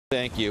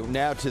Thank you.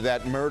 Now to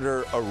that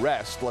murder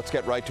arrest. Let's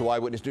get right to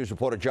Eyewitness News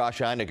reporter Josh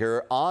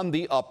Einiger on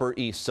the Upper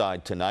East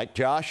Side tonight.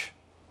 Josh?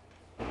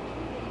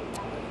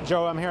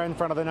 Joe, I'm here in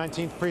front of the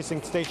 19th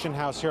Precinct Station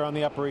House here on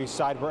the Upper East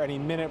Side, where any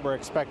minute we're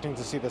expecting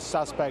to see the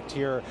suspect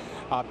here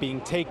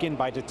being taken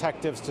by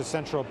detectives to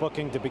central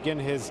booking to begin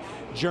his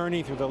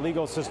journey through the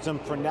legal system.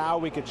 For now,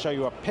 we could show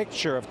you a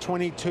picture of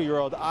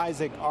 22-year-old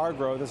Isaac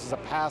Argro. This is a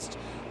past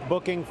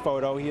booking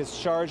photo. He is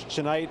charged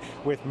tonight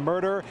with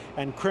murder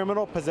and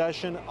criminal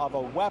possession of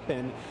a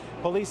weapon.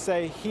 Police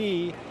say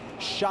he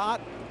shot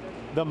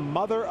the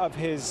mother of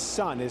his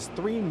son, his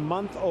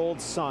 3-month-old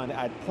son,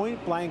 at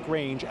point-blank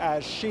range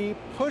as she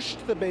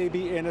pushed the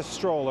baby in a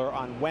stroller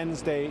on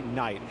Wednesday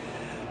night.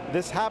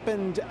 This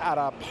happened at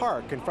a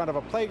park in front of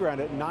a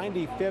playground at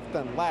 95th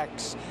and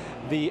Lex.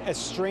 The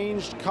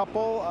estranged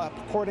couple,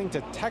 according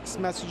to text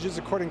messages,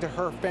 according to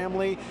her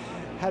family,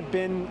 had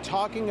been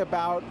talking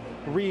about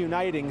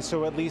reuniting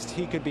so at least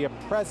he could be a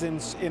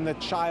presence in the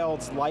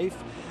child's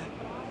life.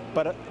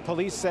 But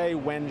police say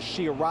when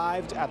she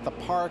arrived at the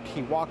park,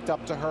 he walked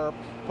up to her,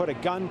 put a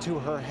gun to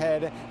her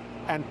head,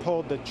 and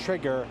pulled the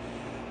trigger.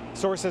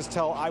 Sources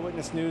tell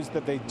Eyewitness News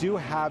that they do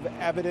have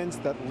evidence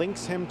that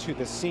links him to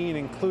the scene,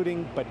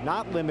 including but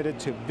not limited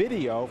to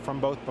video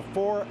from both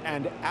before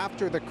and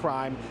after the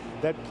crime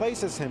that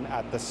places him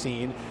at the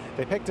scene.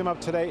 They picked him up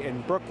today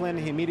in Brooklyn.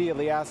 He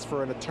immediately asked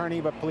for an attorney,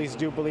 but police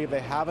do believe they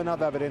have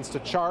enough evidence to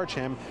charge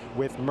him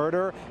with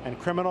murder and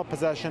criminal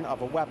possession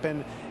of a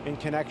weapon in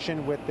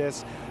connection with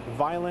this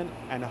violent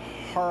and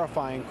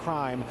horrifying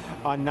crime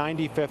on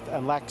 95th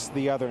and Lex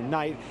the other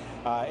night.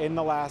 In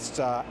the last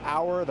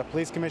hour, the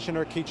police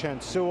commissioner,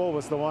 Keechan Sewell,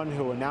 was the one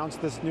who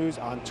announced this news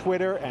on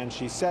Twitter, and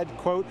she said,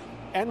 quote,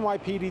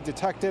 "NYPD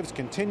detectives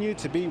continue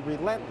to be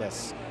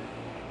relentless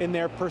in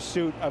their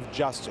pursuit of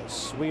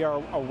justice." We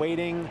are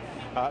awaiting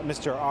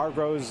Mr.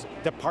 Argro's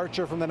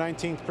departure from the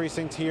 19th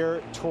precinct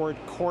here toward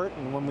court,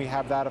 and when we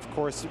have that, of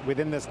course,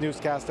 within this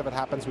newscast, if it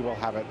happens, we will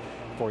have it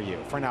for you.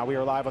 For now, we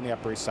are live on the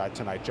Upper East Side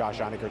tonight. Josh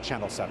Einiger,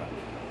 Channel 7,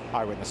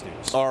 Eyewitness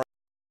News. All right.